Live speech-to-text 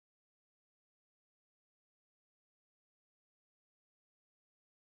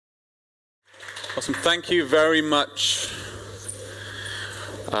Awesome. Thank you very much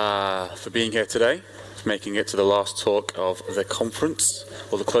for being here today, for making it to the last talk of the conference,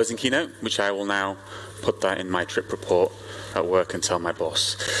 or the closing keynote, which I will now put that in my trip report at work and tell my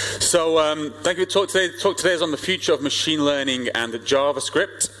boss. So thank you for talk today. The talk today is on the future of machine learning and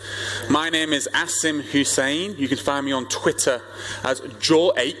JavaScript. My name is Asim Hussain. You can find me on Twitter as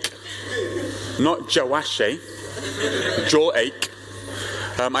Jawache, not Jawashe, Jawache.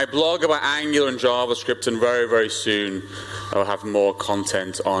 I blog about Angular and JavaScript, and very, very soon I'll have more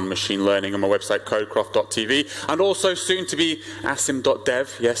content on machine learning on my website, codecraft.tv, and also soon to be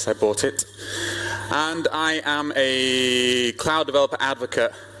asim.dev. Yes, I bought it. And I am a cloud developer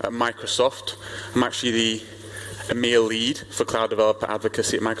advocate at Microsoft. I'm actually the EMEA lead for cloud developer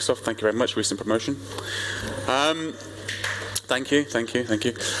advocacy at Microsoft. Thank you very much. Recent promotion. Thank you.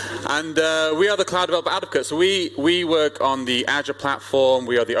 And we are the Cloud Developer Advocates. So we work on the Azure platform.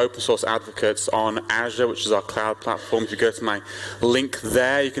 We are the open source advocates on Azure, which is our cloud platform. If you go to my link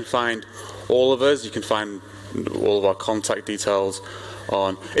there, you can find all of us. You can find all of our contact details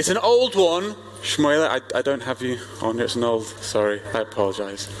on. It's an old one. Shmuel, I don't have you on here. It's an old, sorry, I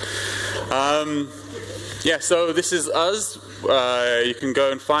apologize. Yeah, so this is us. You can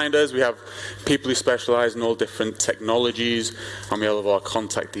go and find us. We have people who specialize in all different technologies, and we have all of our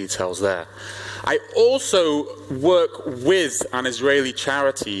contact details there. I also work with an Israeli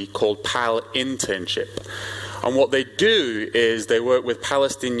charity called Pal Internship. And what they do is they work with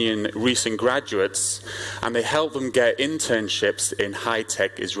Palestinian recent graduates, and they help them get internships in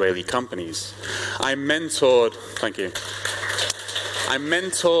high-tech Israeli companies. I mentored, thank you. I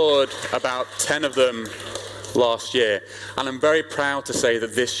mentored about 10 of them last year, and I'm very proud to say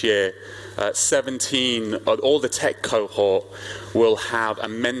that this year 17 of all the tech cohort will have a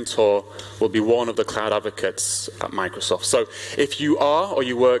mentor, will be one of the cloud advocates at Microsoft. So if you are or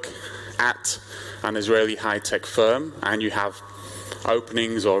you work at an Israeli high-tech firm and you have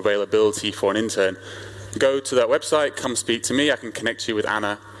openings or availability for an intern, go to that website, come speak to me. I can connect you with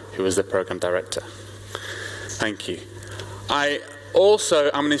Anna, who is the program director. Thank you. I also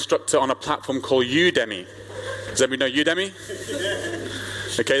am an instructor on a platform called Udemy. Does everybody know Udemy?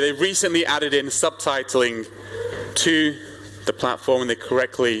 Okay, they recently added in subtitling to the platform, and they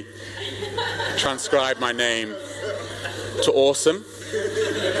correctly transcribed my name to awesome.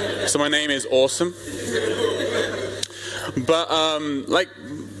 So my name is Awesome. But like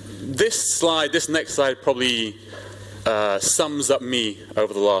this slide, this next slide probably sums up me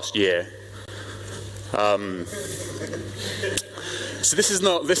over the last year. So this is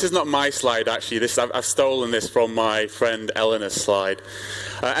not my slide actually. I've stolen this from my friend Eleanor's slide.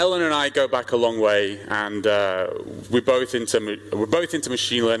 Eleanor and I go back a long way, and we're both into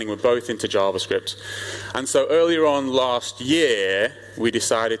machine learning. We're both into JavaScript, and so earlier on last year we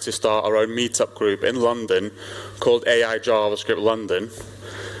decided to start our own meetup group in London called AI JavaScript London,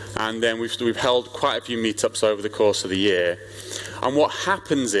 and then we've held quite a few meetups over the course of the year. And what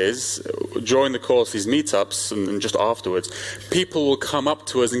happens is, during the course of these meetups and just afterwards, people will come up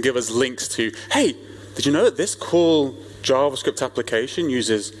to us and give us links to, hey, did you know that this cool JavaScript application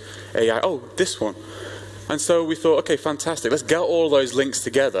uses AI? Oh, this one. And so we thought, okay, fantastic. Let's get all those links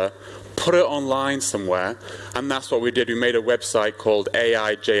together, put it online somewhere, and that's what we did. We made a website called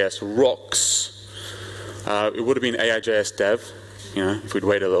AI-JS Rocks. It would have been AI-JS Dev, you know, if we'd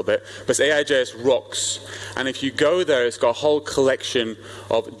wait a little bit. But it's AI-JS Rocks. And if you go there, it's got a whole collection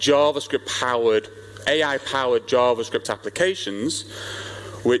of JavaScript-powered, AI-powered JavaScript applications,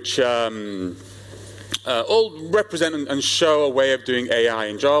 which all represent and show a way of doing AI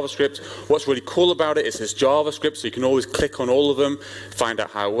in JavaScript. What's really cool about it is it's JavaScript, so you can always click on all of them, find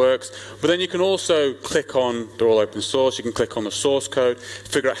out how it works. But then you can also click on, they're all open source, you can click on the source code,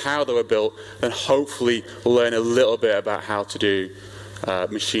 figure out how they were built, and hopefully learn a little bit about how to do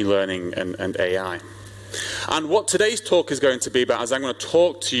machine learning and AI. And what today's talk is going to be about is I'm going to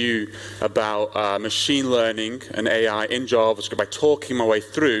talk to you about machine learning and AI in JavaScript by talking my way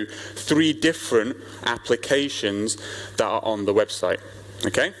through 3 different applications that are on the website.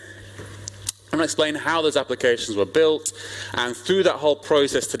 Okay? I'm going to explain how those applications were built, and through that whole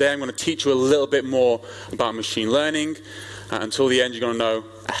process today I'm going to teach you a little bit more about machine learning. Until the end you're going to know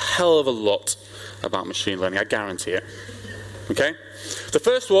a hell of a lot about machine learning, I guarantee it. Okay? The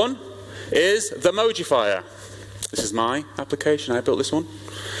first one is the Mojifier. This is my application. I built this one.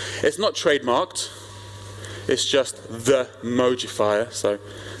 It's not trademarked. It's just the Mojifier, so it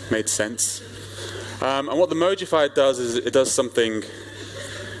made sense. And what the Mojifier does is it does something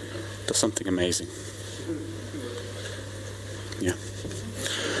amazing. Yeah.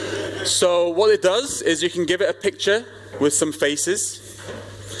 So what it does is you can give it a picture with some faces.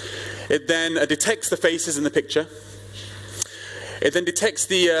 It then detects the faces in the picture. It then detects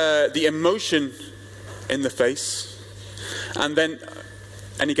the emotion in the face. And then,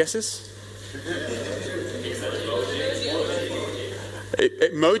 any guesses?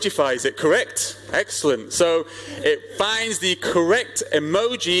 It emojifies it, correct. Excellent. So it finds the correct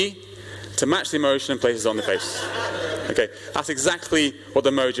emoji to match the emotion and places it on the face. Okay, that's exactly what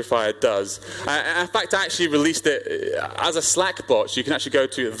the emojifier does. In fact, I actually released it as a Slack bot, so you can actually go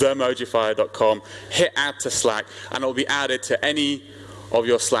to themojifier.com, hit add to Slack, and it will be added to any of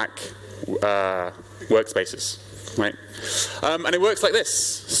your Slack workspaces. Right? And it works like this.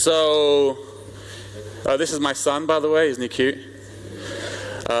 So, this is my son, by the way, isn't he cute?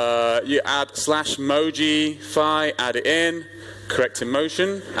 You add /mojify, add it in, correct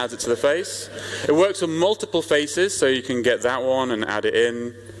emotion, adds it to the face. It works on multiple faces, so you can get that one and add it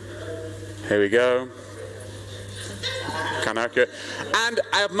in. Here we go. Kind of accurate. And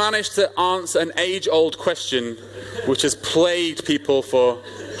I have managed to answer an age-old question which has plagued people for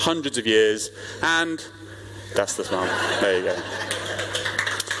hundreds of years, and that's the smile. There you go.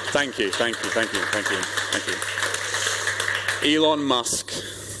 Thank you, thank you, thank you, thank you, thank you. Elon Musk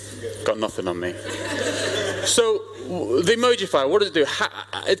got nothing on me. So the emojifier, what does it do?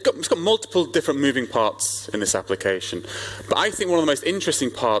 It's got multiple different moving parts in this application. But I think one of the most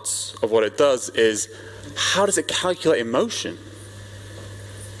interesting parts of what it does is, how does it calculate emotion?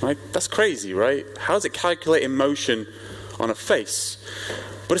 Right? That's crazy, right? How does it calculate emotion on a face?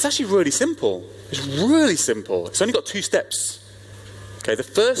 But it's actually really simple. It's really simple. It's only got 2 steps. Okay, the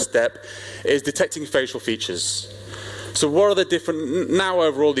first step is detecting facial features. So what are the different, now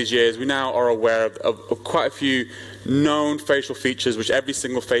over all these years, we now are aware of quite a few known facial features which every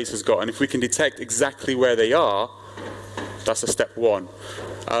single face has got, and if we can detect exactly where they are, that's a step 1.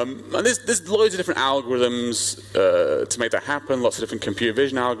 And there's loads of different algorithms to make that happen, lots of different computer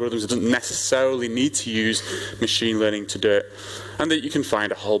vision algorithms. It doesn't necessarily need to use machine learning to do it. And that you can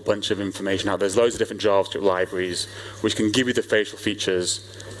find a whole bunch of information out there. There's loads of different JavaScript libraries which can give you the facial features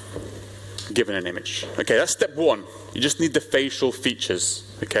given an image. Okay, that's step 1. You just need the facial features.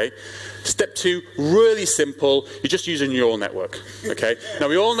 Okay. Step 2, really simple. You just use a neural network. Okay. Now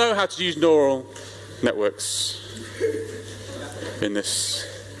we all know how to use neural networks in this.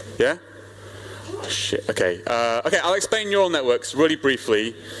 Yeah? Oh, shit. Okay. Okay, I'll explain neural networks really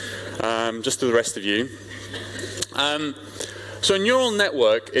briefly, just to the rest of you. So a neural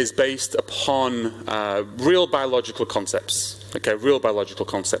network is based upon real biological concepts. Okay, real biological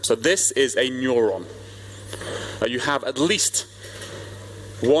concepts. So this is a neuron. You have at least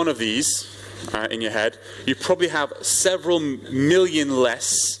one of these in your head. You probably have several million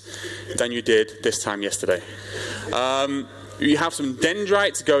less than you did this time yesterday. You have some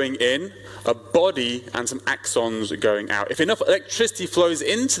dendrites going in, a body, and some axons going out. If enough electricity flows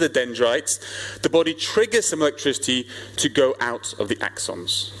into the dendrites, the body triggers some electricity to go out of the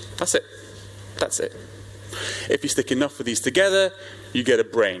axons. That's it. That's it. If you stick enough of these together, you get a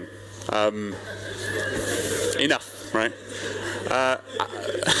brain. Enough, right?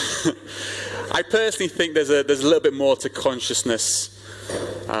 I personally think there's a little bit more to consciousness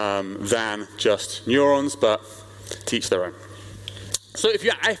than just neurons, but teach their own. So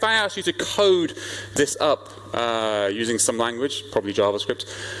if I ask you to code this up using some language, probably JavaScript,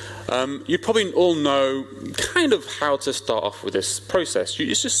 you probably all know kind of how to start off with this process.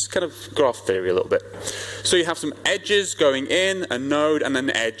 It's just kind of graph theory a little bit. So you have some edges going in, a node, and an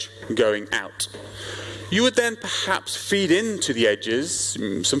edge going out. You would then perhaps feed into the edges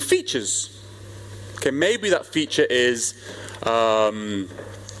some features. Okay, maybe that feature is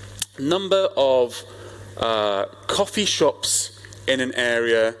number of coffee shops in an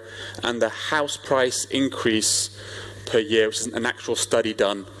area and the house price increase per year, which is an actual study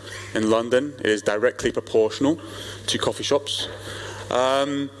done in London. It is directly proportional to coffee shops.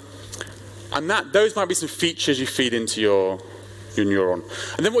 And those might be some features you feed into your neuron.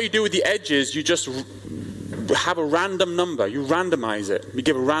 And then what you do with the edges, you just have a random number. You randomize it. You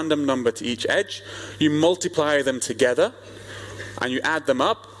give a random number to each edge. You multiply them together, and you add them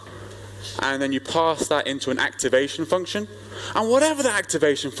up, and then you pass that into an activation function. And whatever the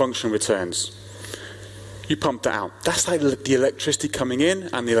activation function returns, you pump that out. That's like the electricity coming in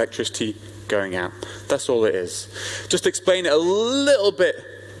and the electricity going out. That's all it is. Just to explain it a little bit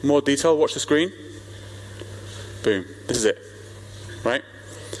more detail, watch the screen. Boom. This is it. Right?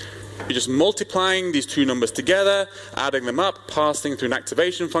 You're just multiplying these two numbers together, adding them up, passing through an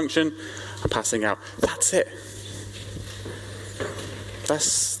activation function, and passing out. That's it.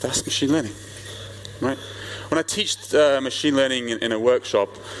 That's machine learning. Right? When I teach machine learning in a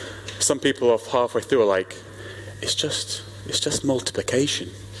workshop, some people halfway through are like, it's just multiplication.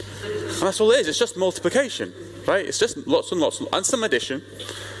 And that's all it is. It's just multiplication, right? It's just lots and lots and some addition.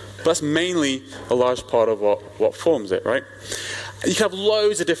 But that's mainly a large part of what forms it, right? You can have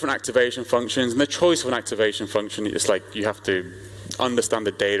loads of different activation functions, and the choice of an activation function, it's like you have to understand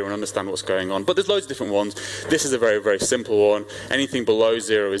the data and understand what's going on. But there's loads of different ones. This is a very, very simple one. Anything below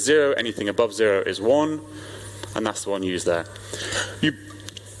 0 is 0. Anything above 0 is 1. And that's the one used there. You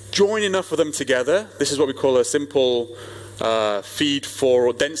join enough of them together. This is what we call a simple feed for,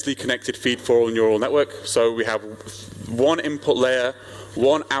 or densely connected feed for neural network. So we have one input layer,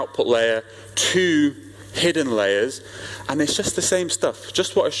 one output layer, two hidden layers, and it's just the same stuff,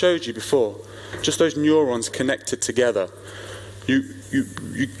 just what I showed you before, just those neurons connected together. You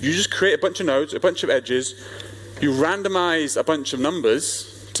just create a bunch of nodes, a bunch of edges, you randomize a bunch of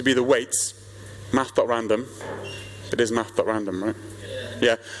numbers to be the weights, math.random, it is math.random, right?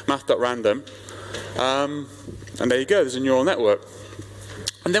 Yeah, math.random, and there you go, there's a neural network.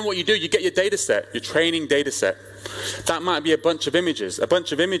 And then what you do, you get your data set, your training data set. That might be a bunch of images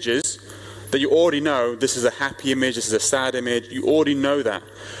that you already know, this is a happy image, this is a sad image, you already know that.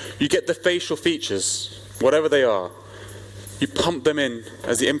 You get the facial features, whatever they are, you pump them in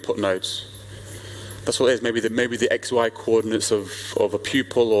as the input nodes. That's what it is, maybe the XY coordinates of a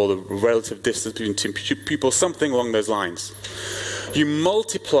pupil or the relative distance between two pupils, something along those lines. You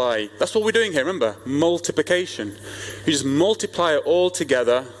multiply, that's what we're doing here, remember, multiplication. You just multiply it all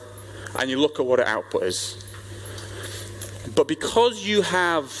together and you look at what our output is. But because you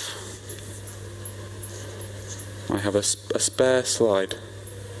have, I have a spare slide.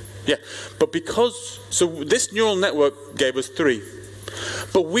 Yeah, but so this neural network gave us 3.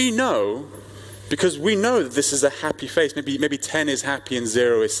 But we know, because we know that this is a happy face, maybe 10 is happy and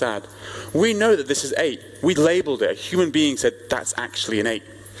 0 is sad. We know that this is 8. We labeled it. A human being said that's actually an 8.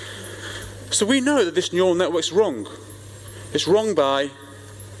 So we know that this neural network's wrong. It's wrong by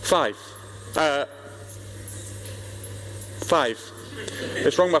 5. 5.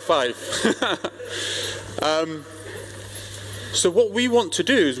 It's wrong by 5. So what we want to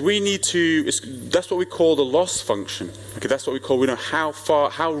do is that's what we call the loss function. Okay, that's what we know how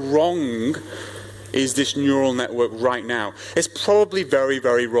wrong is this neural network right now. It's probably very,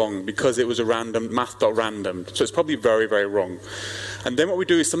 very wrong because it was a random, math.random. So it's probably very, very wrong. And then what we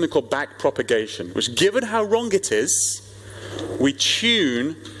do is something called backpropagation, which given how wrong it is, we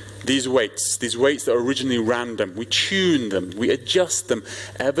tune these weights that are originally random. We tune them, we adjust them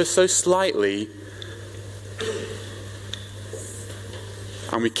ever so slightly.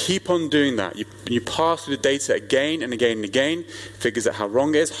 And we keep on doing that. You pass through the data again and again and again, figures out how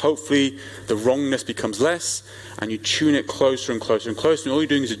wrong it is. Hopefully the wrongness becomes less, and you tune it closer and closer and closer. And all you're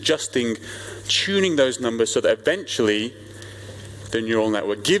doing is tuning those numbers so that eventually the neural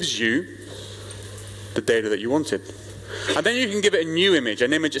network gives you the data that you wanted. And then you can give it a new image,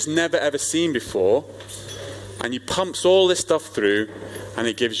 an image it's never ever seen before, and you pumps all this stuff through, and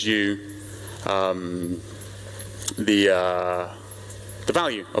it gives you the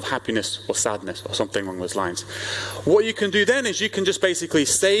value of happiness or sadness or something along those lines. What you can do then is you can just basically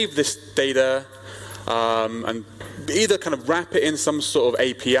save this data and either kind of wrap it in some sort of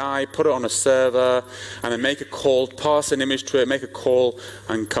API, put it on a server, and then make a call, pass an image to it, make a call,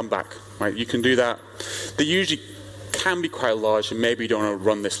 and come back. Right? You can do that. They usually can be quite large, and maybe you don't want to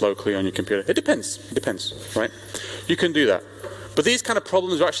run this locally on your computer. It depends, right? You can do that. But these kind of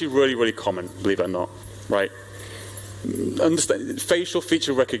problems are actually really, really common, believe it or not, right? Facial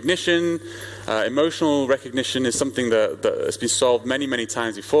feature recognition, emotional recognition is something that has been solved many, many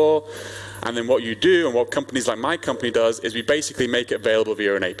times before. And then what you do, and what companies like my company does, is we basically make it available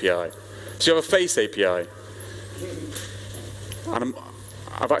via an API. So you have a face API. And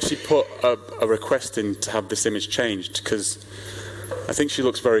I've actually put a request in to have this image changed, because I think she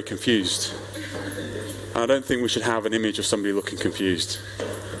looks very confused. And I don't think we should have an image of somebody looking confused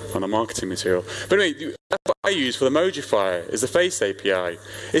on a marketing material. But anyway, what I use for the Emojifier is the face API.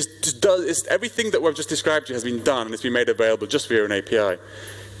 It's everything that we've just described to you has been done, and it's been made available just via an API.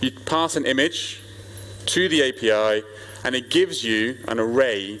 You pass an image to the API, and it gives you an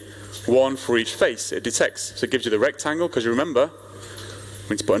array, one for each face it detects. So it gives you the rectangle, because you remember,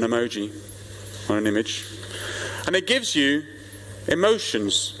 we need to put an emoji on an image. And it gives you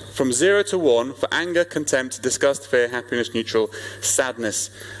emotions from 0 to 1 for anger, contempt, disgust, fear, happiness, neutral, sadness,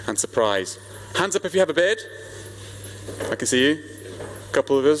 and surprise. Hands up if you have a beard. I can see you. A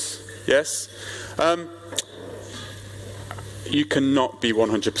couple of us. Yes. You cannot be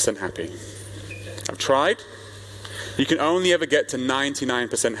 100% happy. I've tried. You can only ever get to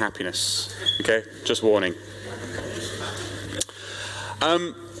 99% happiness. Okay? Just warning.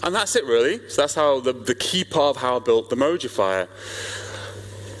 And that's it, really. So that's how the key part of how I built the Emojifier.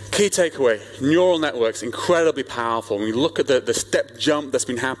 key takeaway, neural networks, incredibly powerful. When we look at the step jump that's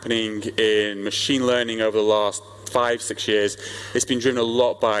been happening in machine learning over the last 5-6 years, it's been driven a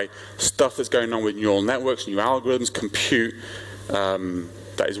lot by stuff that's going on with neural networks, new algorithms, compute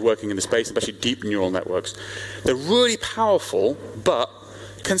that is working in the space, especially deep neural networks. They're really powerful, but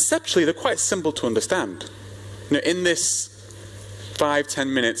conceptually they're quite simple to understand. You know, in this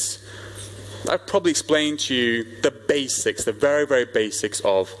 5-10 minutes, I've probably explained to you the basics, the very, very basics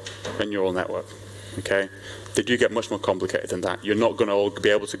of a neural network. Okay? They do get much more complicated than that. You're not going to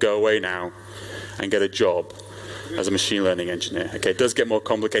be able to go away now and get a job as a machine learning engineer. Okay? It does get more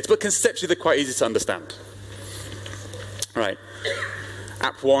complicated, but conceptually they're quite easy to understand. Right.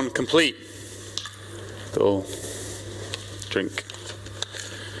 App 1 complete. Little drink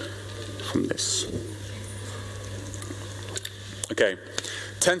from this. Okay.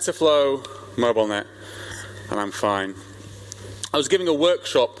 TensorFlow, MobileNet, and I'm fine. I was giving a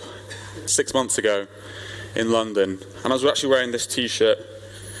workshop 6 months ago in London, and I was actually wearing this t-shirt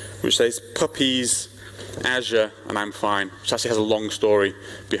which says puppies, Azure, and I'm fine, which actually has a long story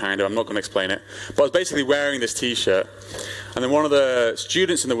behind it. I'm not going to explain it. But I was basically wearing this t-shirt, and then one of the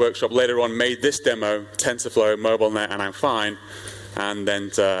students in the workshop later on made this demo, TensorFlow, MobileNet, and I'm fine, and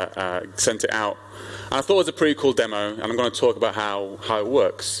then sent it out. And I thought it was a pretty cool demo, and I'm going to talk about how it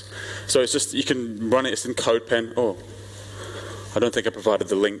works. So it's just, you can run it, it's in CodePen. Oh, I don't think I provided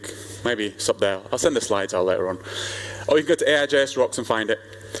the link. Maybe it's up there. I'll send the slides out later on. Or you can go to AI-JS Rocks and find it.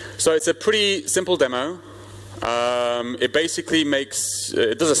 So it's a pretty simple demo. It basically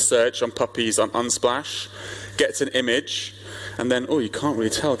it does a search on puppies on Unsplash, gets an image, and then, oh, you can't really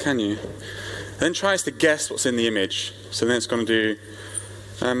tell, can you? And then tries to guess what's in the image. So then it's going to do,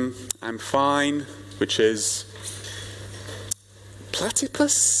 I'm fine, which is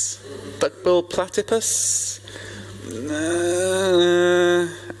platypus, duckbill platypus,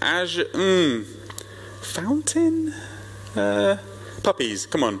 Azure, fountain, puppies,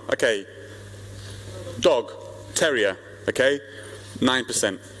 come on, okay, dog, terrier, okay,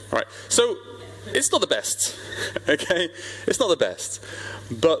 9%, all right, so it's not the best, okay, it's not the best,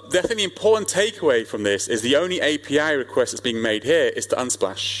 but I think the important takeaway from this is the only API request that's being made here is to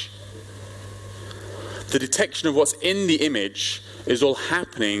Unsplash. The detection of what's in the image is all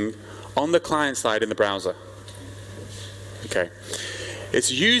happening on the client side in the browser. Okay. It's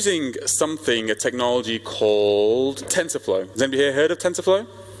using a technology called TensorFlow. Has anybody here heard of TensorFlow?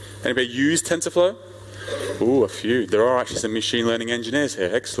 Anybody used TensorFlow? Ooh, a few. There are actually some machine learning engineers here.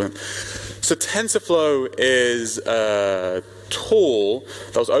 Excellent. So TensorFlow is a tool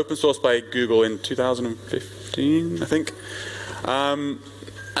that was open sourced by Google in 2015, I think.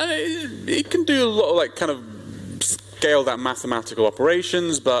 And it can do a lot of kind of scaled out mathematical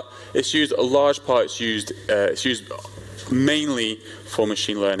operations, but it's used a large part. It's used mainly for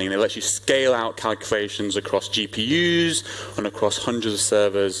machine learning, and it lets you scale out calculations across GPUs and across hundreds of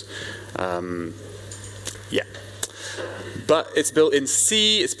servers. Yeah, but it's built in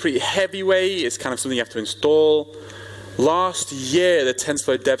C. It's pretty heavyweight. It's kind of something you have to install. Last year, the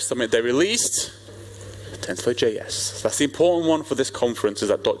TensorFlow Dev Summit, they released TensorFlow.js. That's the important one for this conference, is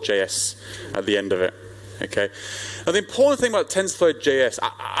that .js at the end of it. Okay. Now the important thing about TensorFlow.js,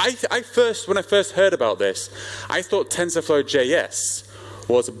 when I first heard about this, I thought TensorFlow.js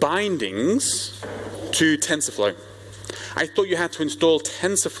was bindings to TensorFlow. I thought you had to install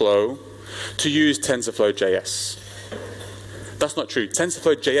TensorFlow to use TensorFlow.js. That's not true.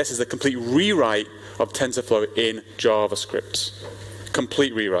 TensorFlow.js is a complete rewrite of TensorFlow in JavaScript.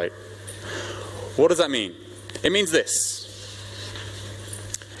 Complete rewrite. What does that mean? It means this.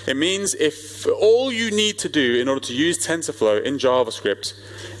 It means if all you need to do in order to use TensorFlow in JavaScript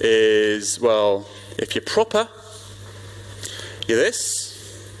is, well, if you're proper, you're this,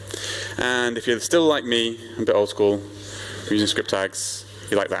 and if you're still like me, a bit old school, using script tags,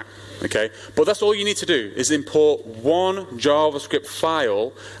 you're like that. Okay? But that's all you need to do, is import one JavaScript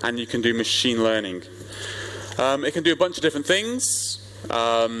file, and you can do machine learning. It can do a bunch of different things.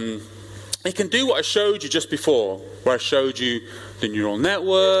 It can do what I showed you just before, where I showed you the neural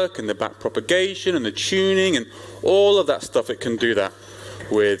network and the backpropagation and the tuning and all of that stuff. It can do that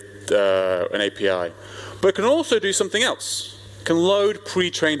with an API. But it can also do something else. It can load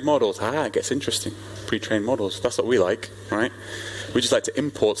pre-trained models. It gets interesting. Pre-trained models. That's what we like, right? We just like to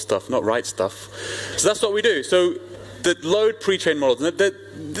import stuff, not write stuff. So that's what we do. So the load pre-trained models.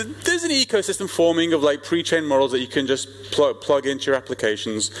 There's an ecosystem forming of like pre-trained models that you can just plug into your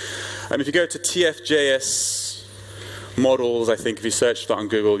applications. If you go to tfjs models, I think if you search that on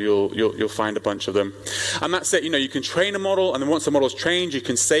Google, you'll find a bunch of them. And that's it. You can train a model, and then once the model's trained, you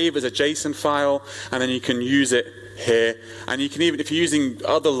can save as a JSON file, and then you can use it here. And you can even, if you're using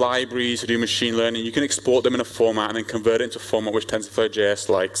other libraries to do machine learning, you can export them in a format and then convert it into a format which TensorFlow.js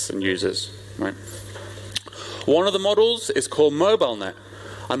likes and uses. Right? One of the models is called MobileNet.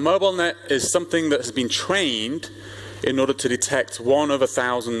 And MobileNet is something that has been trained in order to detect 1 of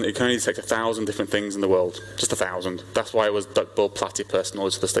 1,000. It can only detect 1,000 different things in the world. Just 1,000. That's why it was duckbill, platypus, and all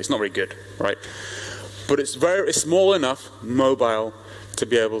this other stuff. It's not very good, right? But it's small enough, mobile, to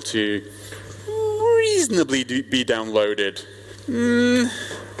be able to reasonably be downloaded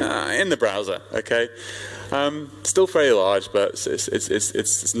in the browser, okay? Still fairly large, but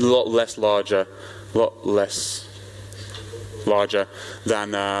it's a lot less larger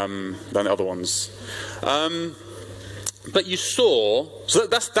than the other ones. But you saw, so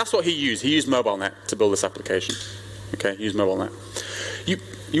that's what he used. He used MobileNet to build this application. Okay, he used MobileNet.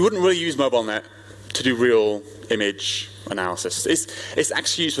 You wouldn't really use MobileNet to do real image analysis. It's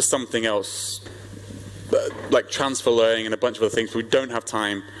actually used for something else, like transfer learning and a bunch of other things we don't have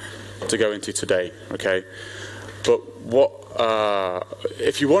time to go into today. Okay, but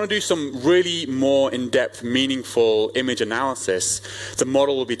if you want to do some really more in-depth, meaningful image analysis, the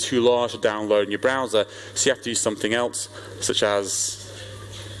model will be too large to download in your browser, so you have to use something else, such as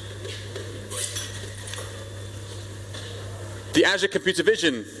the Azure Computer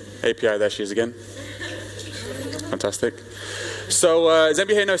Vision API. There she is again. Fantastic. So, does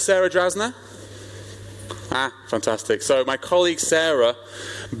anybody here know Sarah Drasner? Ah, fantastic. So my colleague Sarah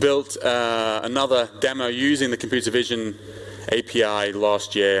built another demo using the computer vision API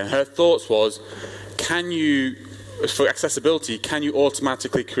last year. Her thoughts was, for accessibility, can you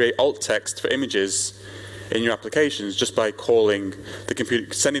automatically create alt text for images in your applications just by calling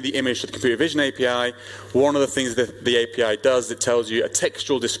sending the image to the computer vision API? One of the things that the API does, it tells you a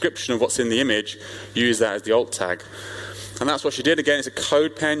textual description of what's in the image. Use that as the alt tag. And that's what she did. Again, it's a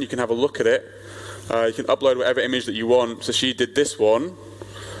code pen. You can have a look at it. You can upload whatever image that you want. So she did this one.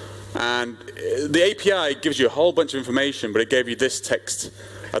 And the API gives you a whole bunch of information, but it gave you this text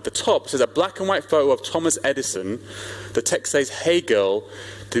at the top. It says a black and white photo of Thomas Edison. The text says, "Hey girl,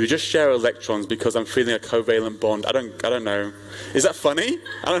 did we just share electrons because I'm feeling a covalent bond?" I don't know. Is that funny?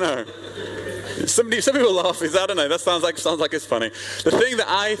 I don't know. Some people laugh. I don't know. That sounds like it's funny. The thing that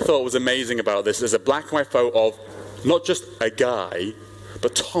I thought was amazing about this is a black and white photo of not just a guy,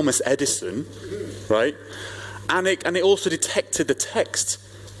 but Thomas Edison, right? And it also detected the text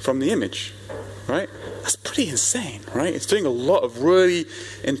from the image, right? That's pretty insane, right? It's doing a lot of really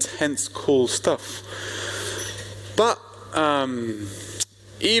intense, cool stuff. But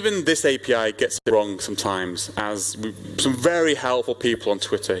even this API gets it wrong sometimes, as some very helpful people on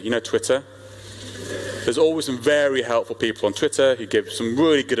Twitter. You know Twitter? There's always some very helpful people on Twitter who give some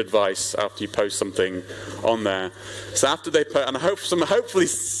really good advice after you post something on there. So after they put, and hopefully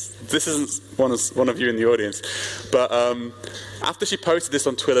this isn't one of you in the audience, but after she posted this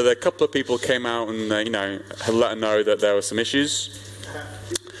on Twitter, a couple of people came out and had let her know that there were some issues.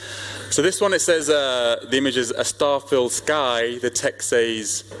 So this one, it says the image is a star-filled sky. The text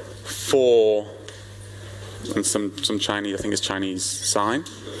says "for" and some Chinese, I think it's Chinese sign.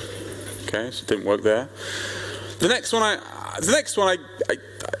 Okay, so it didn't work there. The next one, I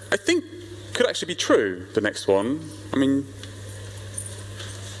think could actually be true. The next one, I mean.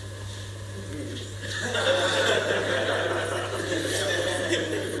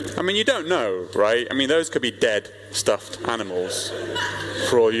 You don't know, right? I mean, those could be dead, stuffed animals,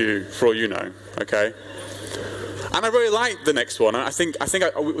 for all you know. Okay. And I really like the next one. I think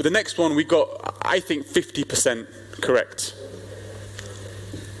the next one we got, I think, 50% correct.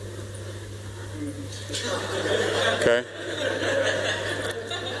 Okay.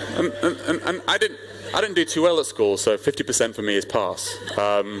 And I didn't do too well at school, so 50% for me is pass.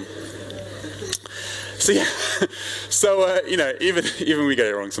 So yeah, so even we get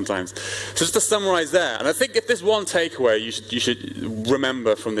it wrong sometimes. So just to summarize there, and I think if there's one takeaway you should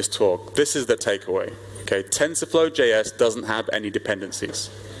remember from this talk, this is the takeaway. Okay, TensorFlow.js doesn't have any dependencies.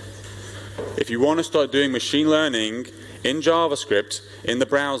 If you want to start doing machine learning in JavaScript in the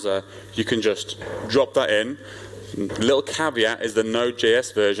browser, you can just drop that in. Little caveat is the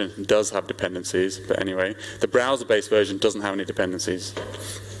Node.js version does have dependencies, but anyway, the browser-based version doesn't have any dependencies.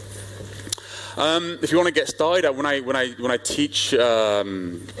 If you want to get started, when I teach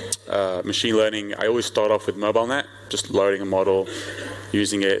machine learning, I always start off with MobileNet, just loading a model,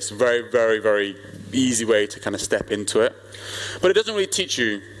 using it. It's a very, very, very easy way to kind of step into it. But it doesn't really teach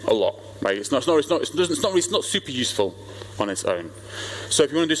you a lot. Right? It's not super useful on its own. So if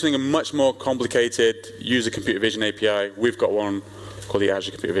you want to do something much more complicated, use a computer vision API. We've got one called the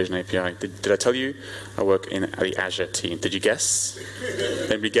Azure Computer Vision API. Did I tell you? I work in the Azure team. Did you guess?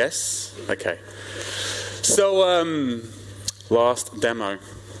 Anybody guess? Okay. So, last demo.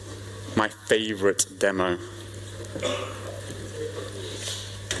 My favorite demo.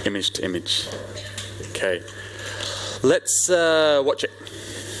 Image to image. Okay. Let's watch it.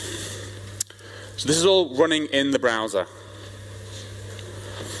 So this is all running in the browser.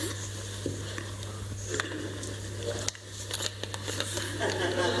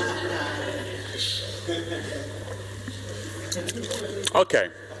 Okay.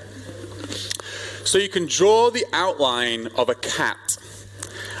 So you can draw the outline of a cat,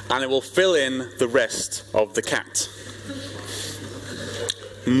 and it will fill in the rest of the cat.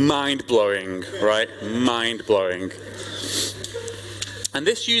 Mind-blowing, right? Mind-blowing. And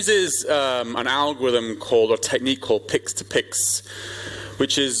this uses an algorithm called, or technique called pix-to-pix,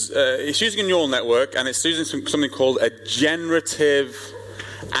 which is, it's using a neural network, and it's using something called a generative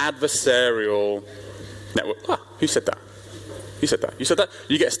adversarial network. Ah, who said that? You said that. You said that?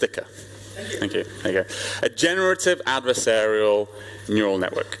 You get a sticker. Thank you. There you go. A generative adversarial neural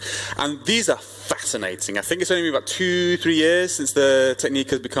network. And these are fascinating. I think it's only been about 2-3 years since the technique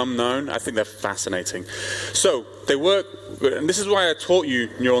has become known. I think they're fascinating. So they work, and this is why I taught you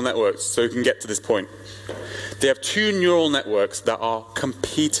neural networks, so you can get to this point. They have two neural networks that are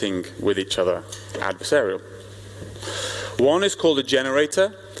competing with each other, adversarial. One is called a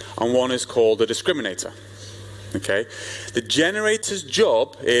generator, and one is called a discriminator. Okay? The generator's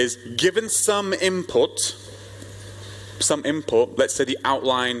job is, given some input, let's say the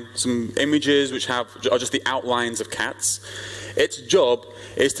outline, some images which are just the outlines of cats, its job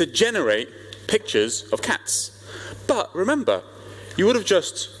is to generate pictures of cats. But remember, you would have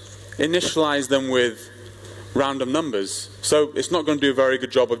just initialized them with random numbers, so it's not going to do a very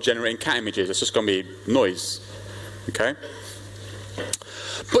good job of generating cat images. It's just going to be noise. Okay?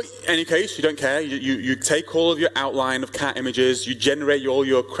 But in any case, you don't care. You take all of your outline of cat images, you generate all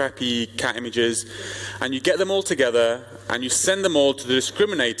your crappy cat images, and you get them all together, and you send them all to the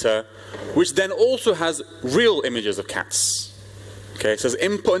discriminator, which then also has real images of cats. Okay, so as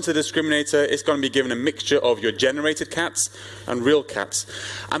input into the discriminator, it's going to be given a mixture of your generated cats and real cats.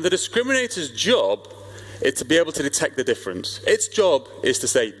 And the discriminator's job is to be able to detect the difference. Its job is to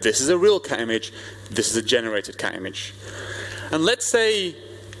say, this is a real cat image, this is a generated cat image. And let's say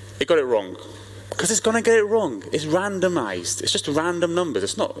it got it wrong, because it's going to get it wrong. It's randomized. It's just random numbers.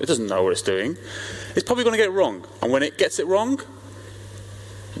 It doesn't know what it's doing. It's probably going to get it wrong. And when it gets it wrong,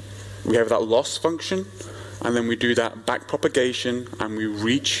 we have that loss function, and then we do that back propagation, and we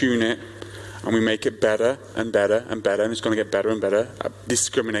retune it, and we make it better and better and better, and it's going to get better and better at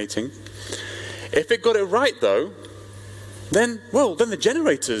discriminating. If it got it right, though, then the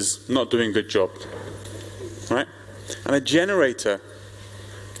generator's not doing a good job, right? And a generator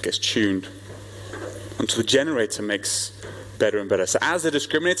gets tuned until the generator makes better and better. So as the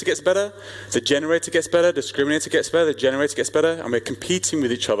discriminator gets better, the generator gets better, the discriminator gets better, the generator gets better, and we're competing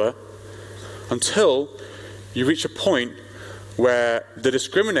with each other until you reach a point where the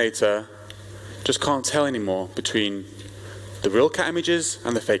discriminator just can't tell anymore between the real cat images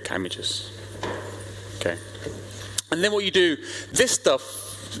and the fake cat images. Okay. And then what you do, this stuff,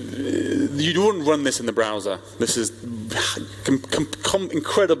 you wouldn't run this in the browser. This is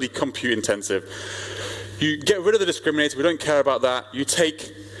incredibly compute intensive. You get rid of the discriminator, we don't care about that. You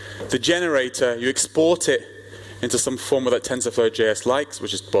take the generator, you export it into some format that TensorFlow.js likes,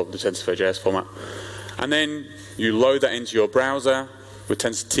 which is, well, the TensorFlow.js format. And then you load that into your browser with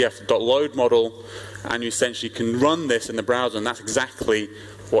tf.load model, and you essentially can run this in the browser, and that's exactly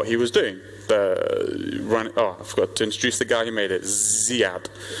what he was doing. I forgot to introduce the guy who made it, Ziad.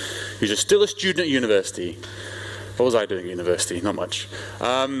 He's still a student at university. What was I doing at university? Not much.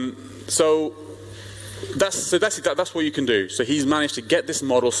 So that's what you can do. So he's managed to get this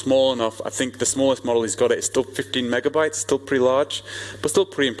model small enough. I think the smallest model he's got, it's still 15 megabytes, still pretty large, but still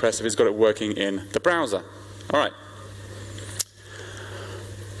pretty impressive. He's got it working in the browser. All right.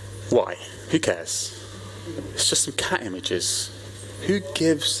 Why? Who cares? It's just some cat images. Who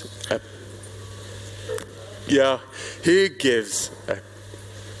gives a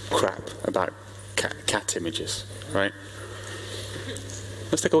crap about cat images, right?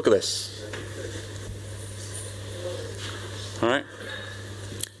 Let's take a look at this. All right.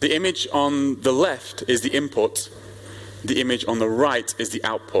 The image on the left is the input. The image on the right is the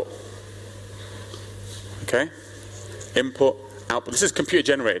output. Okay? Input, output. This is computer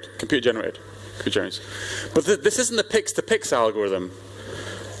generated. But this isn't the pix-to-pix algorithm.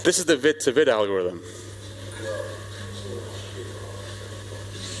 This is the vid-to-vid algorithm.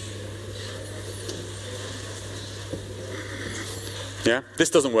 Yeah? This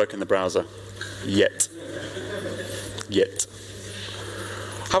doesn't work in the browser. Yet.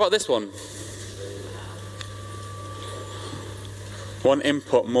 How about this one? One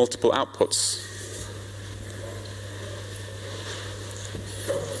input, multiple outputs.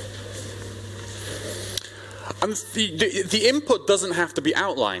 And the input doesn't have to be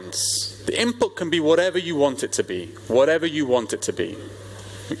outlines. The input can be whatever you want it to be. Whatever you want it to be.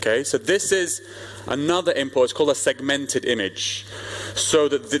 Okay, so this is another input. It's called a segmented image. So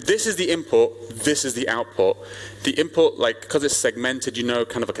that this is the input, this is the output. The input, like, because it's segmented, you know,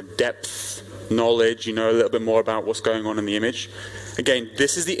 kind of like a depth knowledge, you know a little bit more about what's going on in the image. Again,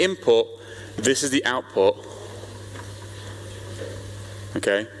 this is the input, this is the output.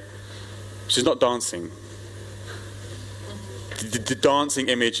 Okay? She's not dancing. The dancing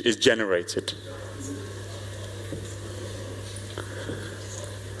image is generated.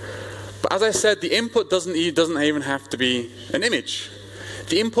 But as I said, the input doesn't even have to be an image.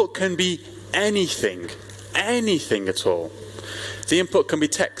 The input can be anything. Anything at all. The input can be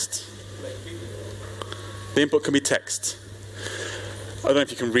text. The input can be text. I don't know if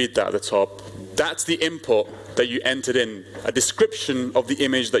you can read that at the top. That's the input that you entered in, a description of the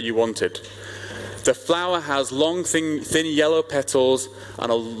image that you wanted. The flower has long, thin yellow petals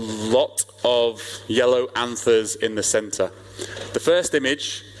and a lot of yellow anthers in the center. The first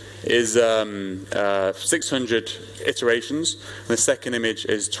image is 600 iterations, and the second image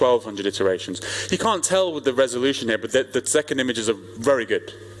is 1200 iterations. You can't tell with the resolution here, but the second images are very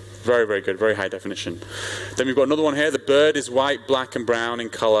good. Very, very good, very high definition. Then we've got another one here. The bird is white, black, and brown in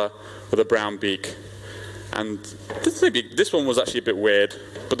color with a brown beak. And this one was actually a bit weird,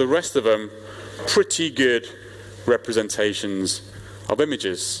 but the rest of them, pretty good representations of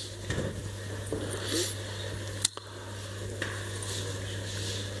images.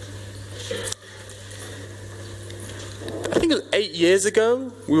 I think it was 8 years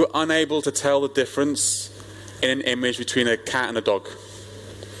ago, we were unable to tell the difference in an image between a cat and a dog.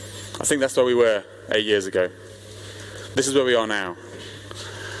 I think that's where we were 8 years ago. This is where we are now.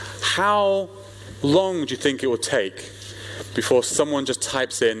 How long do you think it will take before someone just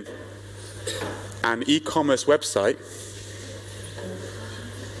types in an e-commerce website,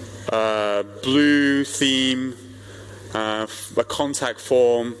 blue theme, a contact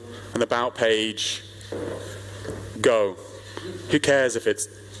form, an about page, go? Who cares if it's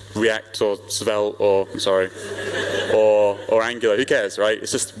React or Svelte or, or Angular? Who cares, right?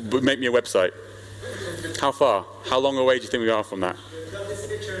 It's just make me a website. How far? How long away do you think we are from that? We've got this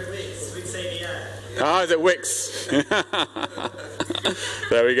picture of Wix, Wix API. Ah, is it Wix?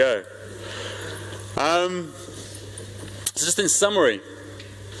 There we go. So just in summary,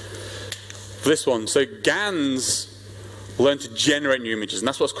 for this one, so GANs learn to generate new images, and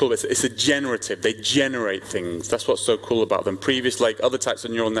that's what's cool. It's a generative. They generate things. That's what's so cool about them. Previous, like other types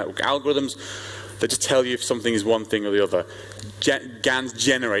of neural network algorithms, they just tell you if something is one thing or the other. GANs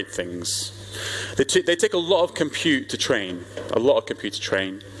generate things. They take a lot of compute to train,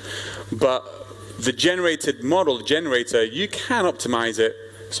 but the generated model, the generator, you can optimize it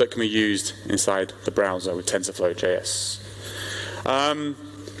so it can be used inside the browser with TensorFlow.js.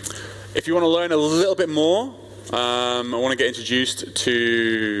 If you want to learn a little bit more, I want to get introduced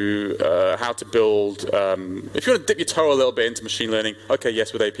to how to build, if you want to dip your toe a little bit into machine learning, okay,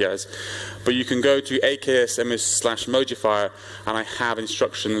 yes, with APIs, but you can go to AKSMS/Mojify, and I have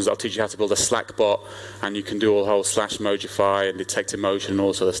instructions. I'll teach you how to build a Slack bot, and you can do all the whole /Mojify and detect emotion and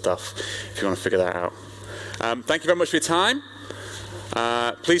all sort of stuff if you want to figure that out. Thank you very much for your time.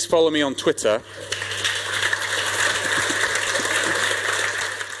 Please follow me on Twitter.